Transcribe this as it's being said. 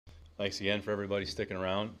Thanks again for everybody sticking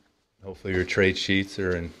around. Hopefully your trade sheets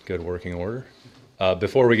are in good working order.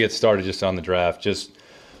 Before we get started just on the draft, just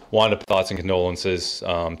wanted to put thoughts and condolences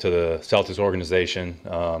to the Celtics organization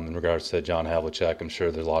in regards to John Havlicek. I'm sure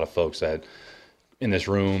there's a lot of folks that in this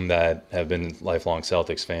room that have been lifelong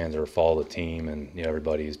Celtics fans or follow the team, and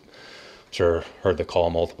everybody's sure heard the call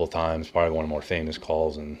multiple times. Probably one of the more famous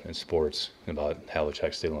calls in sports about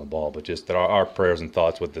Havlicek stealing the ball. But just that our prayers and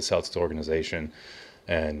thoughts with the Celtics organization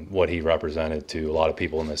and what he represented to a lot of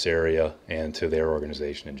people in this area and to their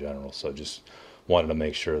organization in general. So just wanted to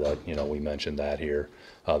make sure that we mentioned that here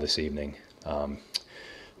this evening.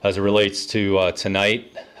 As it relates to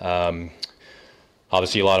tonight,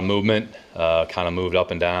 obviously a lot of movement, kind of moved up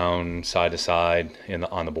and down, side to side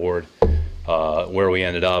on the board. Where we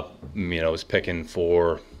ended up, is picking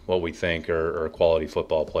for what we think are quality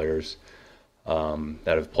football players that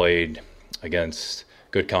have played against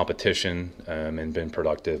good competition and been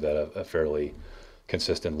productive at a fairly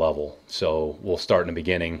consistent level. So we'll start in the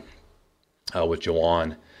beginning with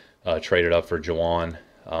Juwan, traded up for Juwan.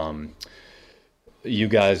 You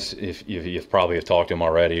guys, if you've probably have talked to him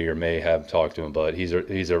already or may have talked to him, but he's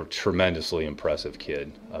a tremendously impressive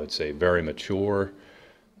kid. I would say very mature.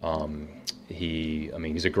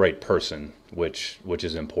 He's a great person, which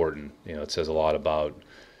is important. It says a lot about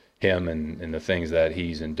him and the things that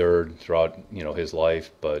he's endured throughout his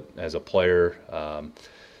life. But as a player,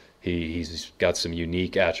 he's got some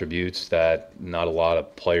unique attributes that not a lot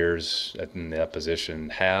of players in that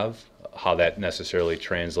position have. How that necessarily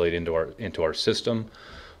translate into our system,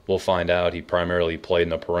 we'll find out. He primarily played in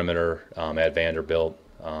the perimeter at Vanderbilt.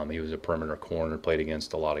 He was a perimeter corner, played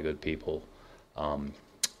against a lot of good people.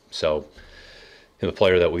 So the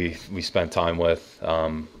player that we spent time with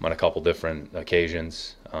on a couple different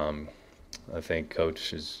occasions. I think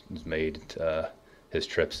Coach has made his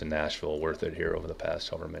trips to Nashville worth it here over the past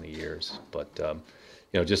however many years. But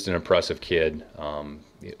just an impressive kid.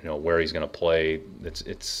 Where he's going to play,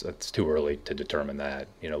 it's too early to determine that.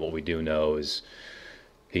 What we do know is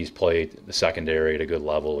he's played the secondary at a good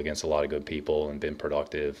level against a lot of good people and been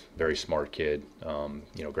productive. Very smart kid.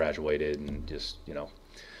 Graduated and just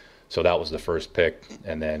So that was the first pick,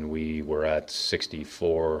 and then we were at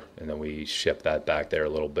 64, and then we shipped that back there a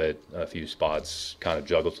little bit, a few spots, kind of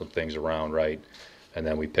juggled some things around, right? And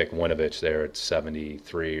then we picked Winovich there at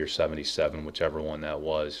 73 or 77, whichever one that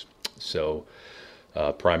was. So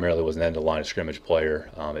primarily was an end-of-line of scrimmage player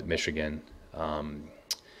at Michigan.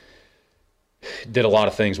 Did a lot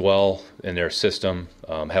of things well in their system.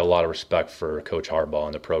 Have a lot of respect for Coach Harbaugh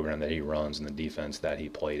and the program that he runs and the defense that he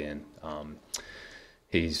played in.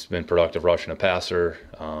 He's been productive rushing a passer.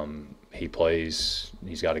 He's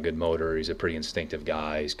got a good motor. He's a pretty instinctive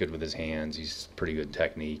guy. He's good with his hands. He's pretty good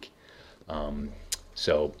technique. And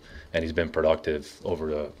he's been productive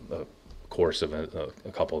over the course of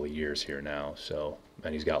a couple of years here now. So,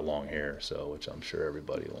 and he's got long hair, which I'm sure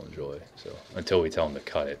everybody will enjoy. So until we tell him to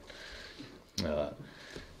cut it.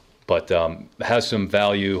 But has some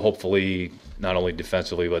value, hopefully, not only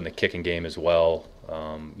defensively, but in the kicking game as well.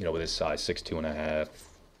 With his size, 6'2.5",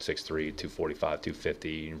 6'3", 245,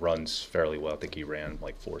 250, he runs fairly well. I think he ran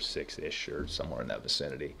like 4.6-ish or somewhere in that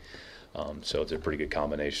vicinity. So it's a pretty good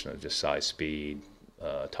combination of just size, speed,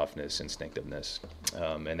 toughness, instinctiveness.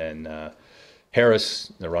 And then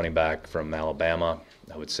Harris, the running back from Alabama,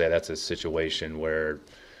 I would say that's a situation where,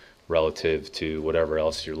 relative to whatever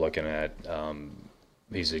else you're looking at,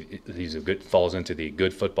 falls into the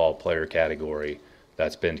good football player category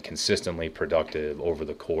that's been consistently productive over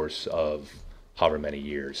the course of however many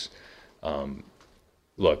years.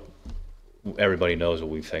 Look, everybody knows what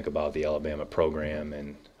we think about the Alabama program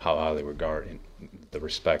and how highly regard the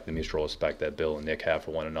mutual respect that Bill and Nick have for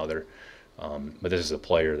one another. But this is a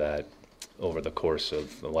player that, over the course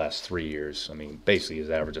of the last 3 years, basically has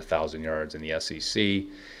averaged 1,000 yards in the SEC,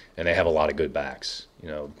 and they have a lot of good backs.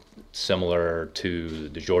 Similar to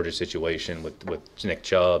the Georgia situation with Nick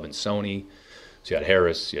Chubb and Sony. So you had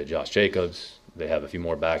Harris, you had Josh Jacobs. They have a few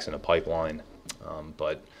more backs in the pipeline.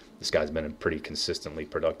 But this guy's been a pretty consistently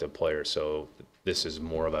productive player. So this is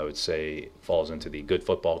more of, I would say, falls into the good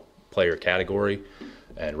football player category.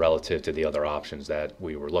 And relative to the other options that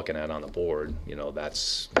we were looking at on the board,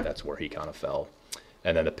 that's where he kind of fell.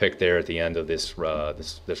 And then the pick there at the end of this round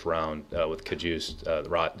with Kajus,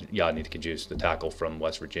 Yodny Kajus, the tackle from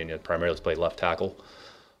West Virginia, primarily played left tackle.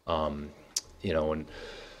 And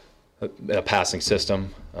a passing system,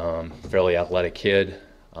 fairly athletic kid,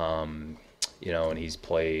 and he's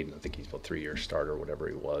played, I think he's a 3-year starter, whatever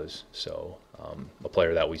he was. So a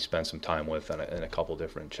player that we spent some time with in a couple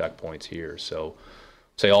different checkpoints here. So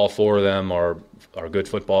say all four of them are good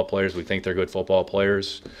football players. We think they're good football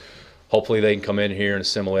players. hopefully they can come in here and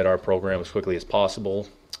assimilate our program as quickly as possible.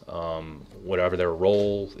 Whatever their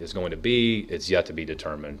role is going to be, it's yet to be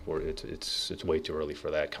determined. It's way too early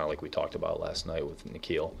for that, kind of like we talked about last night with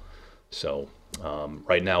Nikhil. So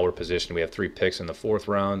right now we're positioned. We have 3 picks in the 4th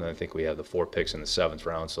round, and I think we have the 4 picks in the 7th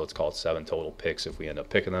round. So let's call it 7 total picks if we end up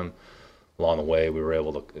picking them. Along the way, we were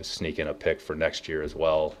able to sneak in a pick for next year as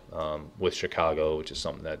well with Chicago, which is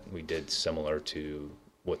something that we did similar to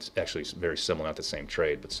what's actually very similar, not the same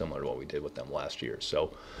trade, but similar to what we did with them last year.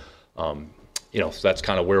 So, so that's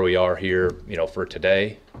kind of where we are here, for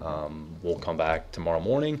today. We'll come back tomorrow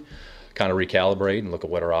morning, kind of recalibrate and look at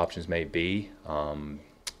what our options may be.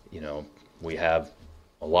 We have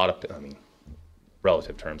a lot of,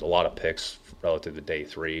 relative terms, a lot of picks relative to day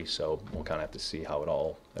 3. So we'll kind of have to see how it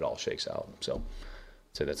all shakes out. So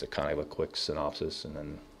that's a kind of a quick synopsis, and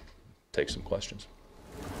then take some questions.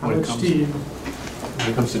 When it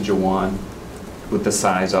comes to Juwan, with the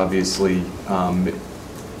size, obviously,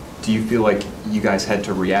 do you feel like you guys had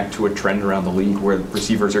to react to a trend around the league where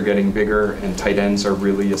receivers are getting bigger and tight ends are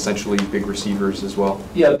really essentially big receivers as well?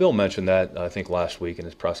 Yeah, Bill mentioned that, I think, last week in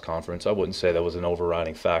his press conference. I wouldn't say that was an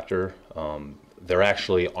overriding factor. There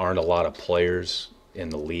actually aren't a lot of players in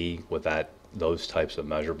the league with those types of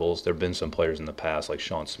measurables. There have been some players in the past, like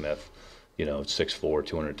Sean Smith, 6'4",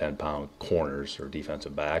 210-pound corners or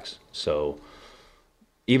defensive backs. So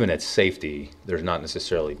even at safety, there's not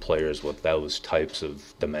necessarily players with those types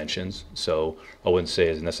of dimensions. So I wouldn't say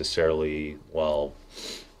it's necessarily, well,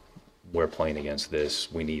 we're playing against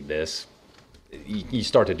this, we need this. You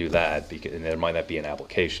start to do that, and there might not be an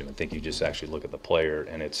application. I think you just actually look at the player,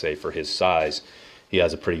 and it's, say, for his size, he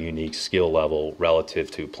has a pretty unique skill level relative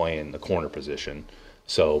to playing the corner position.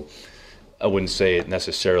 So I wouldn't say it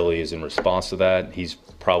necessarily is in response to that. He's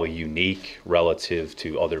probably unique relative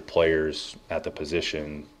to other players at the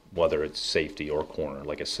position, whether it's safety or corner.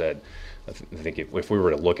 Like I said, I think if we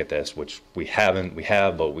were to look at this, which we haven't,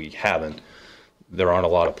 there aren't a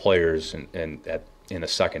lot of players in a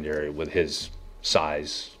secondary with his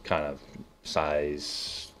size,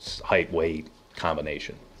 height, weight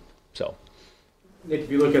combination. So, Nick, if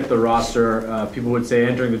you look at the roster, people would say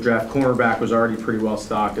entering the draft, cornerback was already pretty well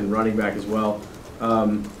stocked, and running back as well.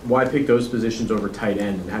 Why pick those positions over tight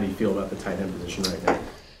end, and how do you feel about the tight end position right now?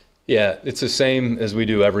 Yeah, it's the same as we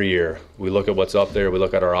do every year. We look at what's up there, we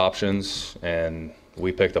look at our options, and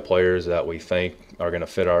we pick the players that we think are going to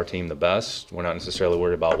fit our team the best. We're not necessarily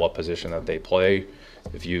worried about what position that they play.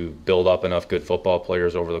 If you build up enough good football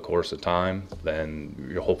players over the course of time, then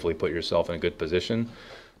you'll hopefully put yourself in a good position.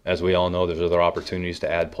 As we all know, there's other opportunities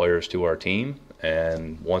to add players to our team.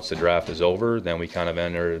 And once the draft is over, then we kind of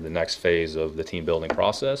enter the next phase of the team building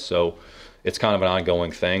process. So it's kind of an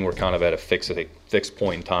ongoing thing. We're kind of at a fixed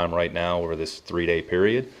point in time right now over this 3-day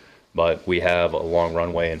period. But we have a long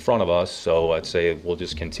runway in front of us. So I'd say we'll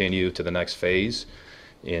just continue to the next phase.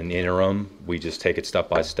 In the interim, we just take it step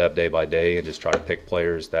by step, day by day, and just try to pick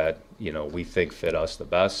players that, we think fit us the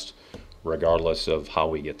best, regardless of how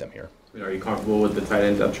we get them here. Are you comfortable with the tight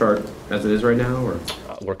end depth chart as it is right now, or?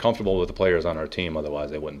 We're comfortable with the players on our team,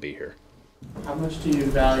 otherwise they wouldn't be here. How much do you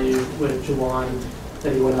value with Juwan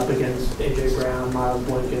that he went up against A.J. Brown, Miles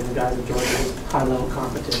Boykin, guys at Georgia, high-level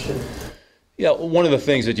competition? Yeah, one of the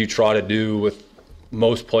things that you try to do with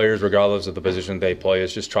most players, regardless of the position they play,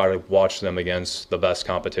 is just try to watch them against the best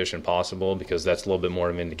competition possible, because that's a little bit more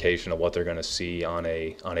of an indication of what they're going to see on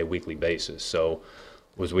a weekly basis. So,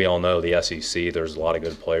 as we all know, the SEC, there's a lot of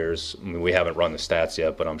good players. I mean, we haven't run the stats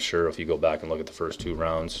yet, but I'm sure if you go back and look at the first 2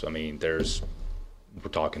 rounds, we're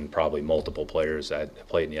talking probably multiple players that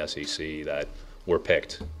played in the SEC that were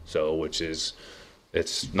picked. So,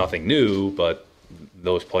 it's nothing new, but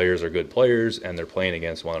those players are good players, and they're playing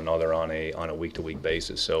against one another on a week-to-week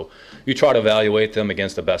basis. So you try to evaluate them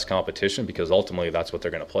against the best competition, because ultimately that's what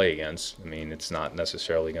they're going to play against. I mean, it's not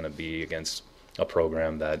necessarily going to be against a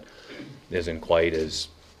program that isn't quite as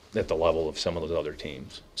at the level of some of those other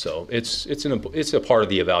teams. So it's a part of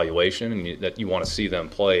the evaluation, and that you want to see them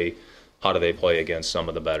play. How do they play against some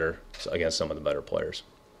of the better players?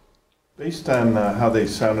 Based on how they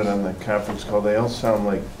sounded on the conference call, they all sound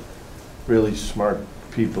like really smart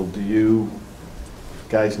people. Do you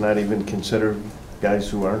guys not even consider guys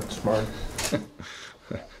who aren't smart?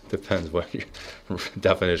 Depends what your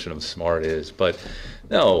definition of smart is, but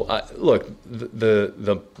no. Look,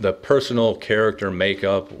 the personal character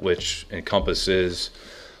makeup, which encompasses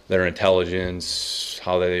their intelligence,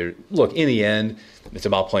 how they look. In the end, it's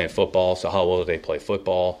about playing football. So how well do they play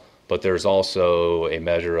football? But there's also a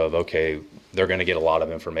measure of, okay, they're going to get a lot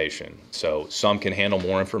of information. So some can handle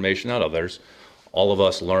more information than others. all of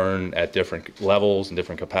us learn at different levels and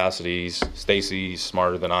different capacities. Stacy's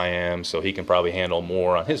smarter than I am, so he can probably handle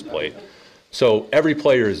more on his plate. So every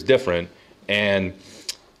player is different, and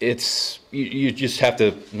you just have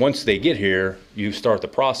to, once they get here, you start the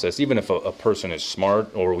process. Even if a person is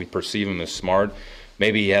smart, or we perceive him as smart,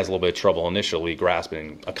 maybe he has a little bit of trouble initially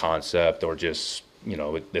grasping a concept, or just, you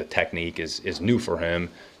know, the technique is new for him,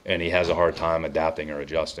 and he has a hard time adapting or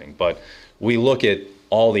adjusting. But we look at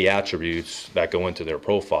all the attributes that go into their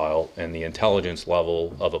profile and the intelligence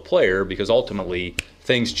level of a player, because ultimately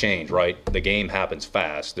things change, right? The game happens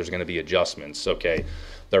fast. There's going to be adjustments. Okay,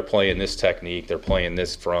 they're playing this technique, they're playing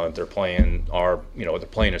this front, they're playing they're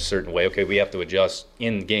playing a certain way. Okay, we have to adjust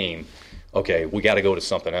in game. Okay, we got to go to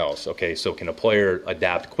something else. Okay, so can a player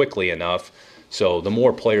adapt quickly enough? So the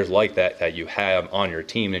more players like that you have on your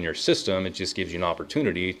team and your system, it just gives you an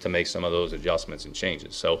opportunity to make some of those adjustments and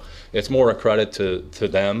changes. So it's more a credit to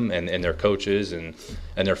them and their coaches and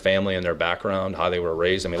their family and their background, how they were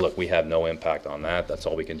raised. I mean, look, we have no impact on that. That's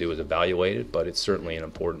all we can do is evaluate it, but it's certainly an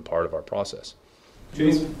important part of our process.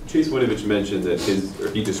 Chase Winovich mentioned that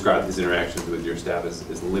he described his interactions with your staff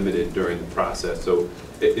as limited during the process. So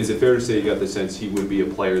is it fair to say you got the sense he would be a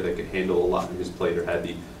player that could handle a lot on his plate, or had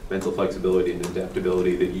the mental flexibility and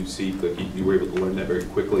adaptability that you seek? Like you were able to learn that very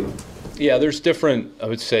quickly? Yeah, there's different, I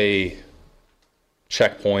would say,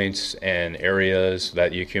 checkpoints and areas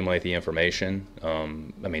that you accumulate the information. I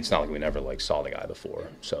mean, it's not like we never saw the guy before.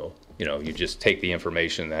 So, you just take the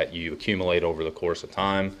information that you accumulate over the course of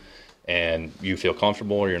time, and you feel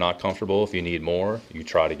comfortable or you're not comfortable. If you need more, you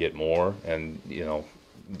try to get more. And,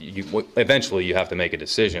 eventually you have to make a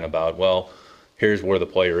decision about, well, here's where the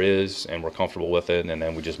player is and we're comfortable with it, and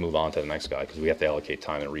then we just move on to the next guy because we have to allocate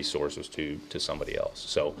time and resources to somebody else.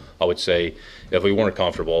 So I would say if we weren't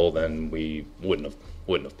comfortable, then we wouldn't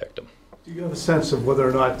have picked him. Do you have a sense of whether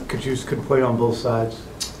or not Kajus can play on both sides?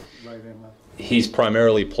 Right and left. He's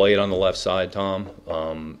primarily played on the left side, Tom.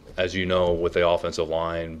 As you know, with the offensive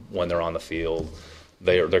line, when they're on the field,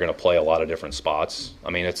 they're going to play a lot of different spots.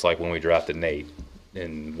 I mean, it's like when we drafted Nate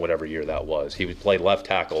in whatever year that was. He played left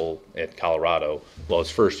tackle at Colorado. Well,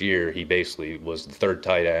 his first year, he basically was the third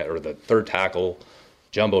tight end, or the third tackle,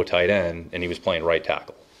 jumbo tight end, and he was playing right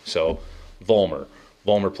tackle. So Vollmer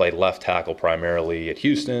played left tackle primarily at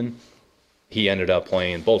Houston. He ended up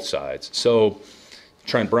playing both sides. So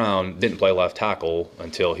Trent Brown didn't play left tackle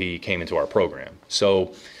until he came into our program.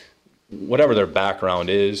 So whatever their background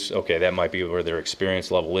is, okay, that might be where their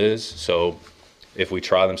experience level is. So if we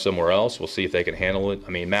try them somewhere else, we'll see if they can handle it. I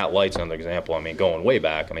mean, Matt Light's another example. I mean, going way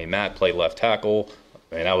back, I mean, Matt played left tackle.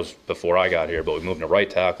 I mean, that was before I got here, but we moved him to right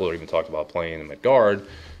tackle, or even talked about playing him at guard.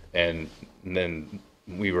 And then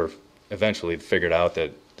we were eventually figured out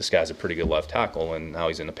that this guy's a pretty good left tackle, and now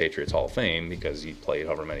he's in the Patriots Hall of Fame because he played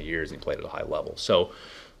however many years and he played at a high level. So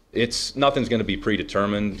nothing's going to be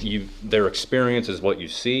predetermined. Their experience is what you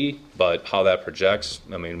see, but how that projects,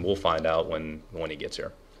 I mean, we'll find out when he gets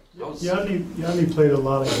here. Yanni played a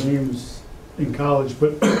lot of games in college,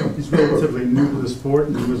 but he's relatively new to the sport,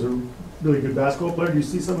 and he was a really good basketball player. Do you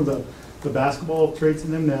see some of the basketball traits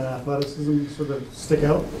in him, that athleticism sort of stick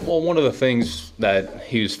out? Well, one of the things that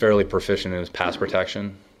he was fairly proficient in is pass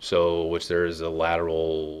protection, which there is a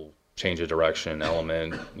lateral change of direction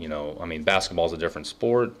element. I mean, basketball's a different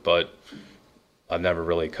sport, but I've never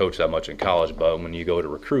really coached that much in college. But when you go to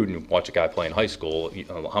recruit and watch a guy play in high school,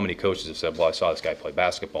 how many coaches have said, well, I saw this guy play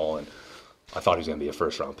basketball and I thought he was going to be a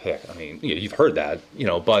first-round pick. I mean, you've heard that,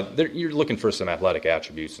 but you're looking for some athletic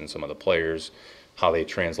attributes in some of the players, how they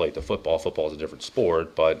translate to football. Football is a different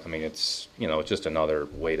sport, but I mean, it's just another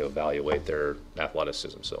way to evaluate their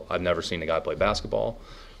athleticism. So I've never seen a guy play basketball,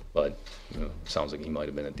 but it sounds like he might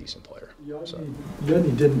have been a decent player.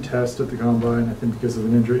 Yanni didn't test at the combine, I think, because of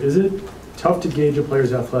an injury. Is it tough to gauge a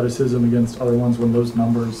player's athleticism against other ones when those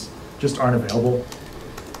numbers just aren't available?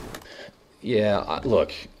 Yeah,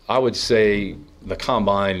 look, I would say the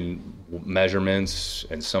combine measurements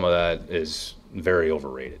and some of that is very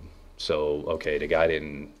overrated. So, okay, the guy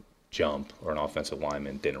didn't jump, or an offensive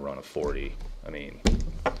lineman didn't run a 40. I mean,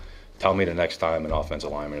 tell me the next time an offensive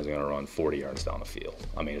lineman is going to run 40 yards down the field.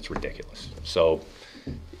 I mean, it's ridiculous. So,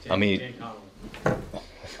 I mean,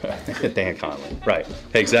 Dan Conley, right?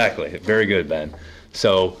 Exactly. Very good, Ben.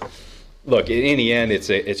 So, look, in the end, it's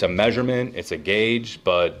a measurement, it's a gauge,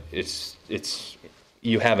 but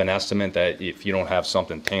you have an estimate that if you don't have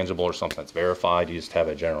something tangible or something that's verified, you just have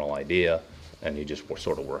a general idea, and you just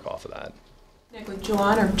sort of work off of that. Nick, with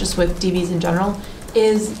Juwan, or just with DBs in general,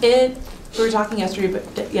 we were talking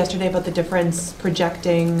yesterday about the difference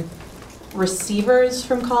projecting receivers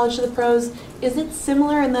from college to the pros. Is it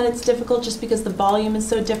similar in that it's difficult just because the volume is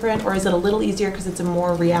so different, or is it a little easier because it's a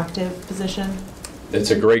more reactive position?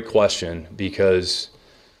 It's a great question because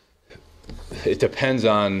it depends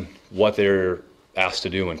on what they're asked to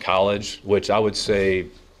do in college, which I would say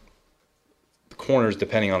the corners,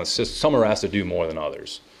 depending on the system, some are asked to do more than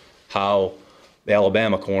others. How the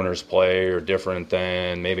Alabama corners play are different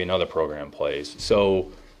than maybe another program plays.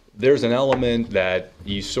 So there's an element that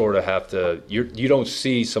you sort of have to, you don't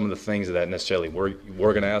see some of the things that necessarily we're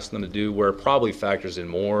going to ask them to do. Where it probably factors in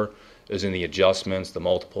more is in the adjustments, the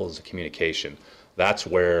multiples, the communication. That's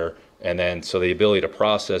where, and then so the ability to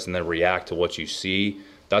process and then react to what you see,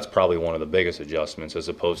 that's probably one of the biggest adjustments, as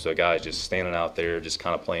opposed to a guy just standing out there just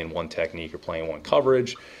kind of playing one technique or playing one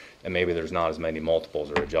coverage, and maybe there's not as many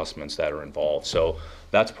multiples or adjustments that are involved. So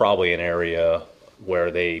that's probably an area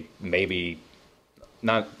where they maybe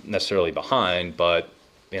not necessarily behind, but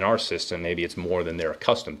in our system, maybe it's more than they're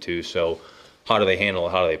accustomed to. So how do they handle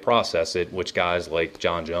it? How do they process it? Which guys like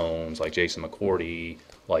John Jones, like Jason McCourty,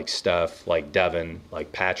 like Steph, like Devin,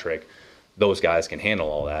 like Patrick, those guys can handle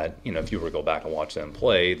all that. You know, if you were to go back and watch them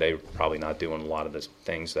play, they're probably not doing a lot of the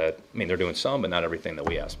things that, I mean, they're doing some, but not everything that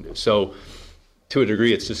we ask them to do. So to a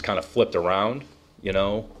degree, it's just kind of flipped around, you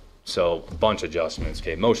know? So a bunch of adjustments,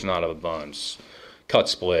 okay, motion out of a bunch, cut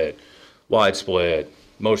split, wide split,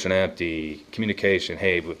 motion empty, communication,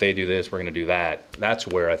 hey, if they do this, we're going to do that. That's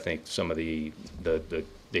where I think some of the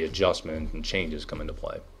adjustment and changes come into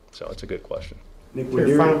play. So it's a good question. Nick,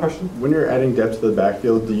 when you're adding depth to the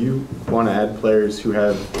backfield, do you want to add players who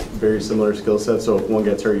have very similar skill sets, so if one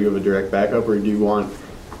gets hurt, you have a direct backup, or do you want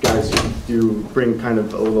guys who do bring kind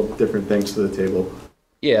of a little different things to the table?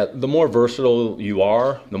 Yeah, the more versatile you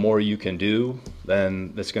are, the more you can do,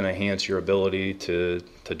 then that's going to enhance your ability to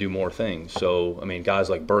do more things. So, I mean, guys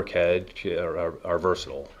like Burkhead are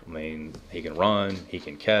versatile. I mean, he can run, he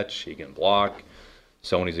can catch, he can block.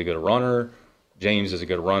 Sony's a good runner. James is a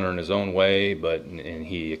good runner in his own way, and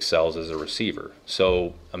he excels as a receiver.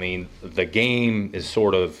 So, I mean, the game is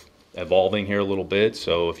sort of evolving here a little bit.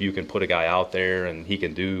 So if you can put a guy out there and he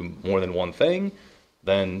can do more than one thing,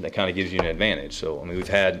 then that kind of gives you an advantage. So, I mean,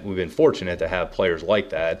 we've been fortunate to have players like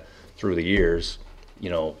that through the years, you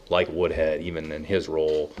know, like Woodhead, even in his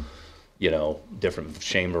role, you know, different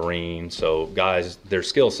Shane Vereen. So guys, their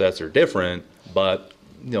skill sets are different, but,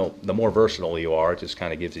 you know, the more versatile you are, it just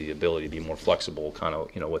kind of gives you the ability to be more flexible kind of,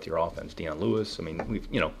 you know, with your offense. Deion Lewis, I mean,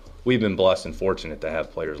 we've been blessed and fortunate to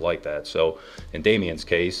have players like that. So in Damien's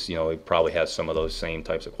case, you know, he probably has some of those same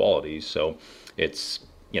types of qualities. So it's,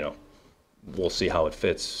 you know, we'll see how it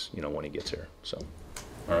fits, you know, when he gets here. So,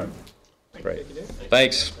 all right. Great.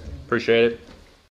 Thanks. Appreciate it.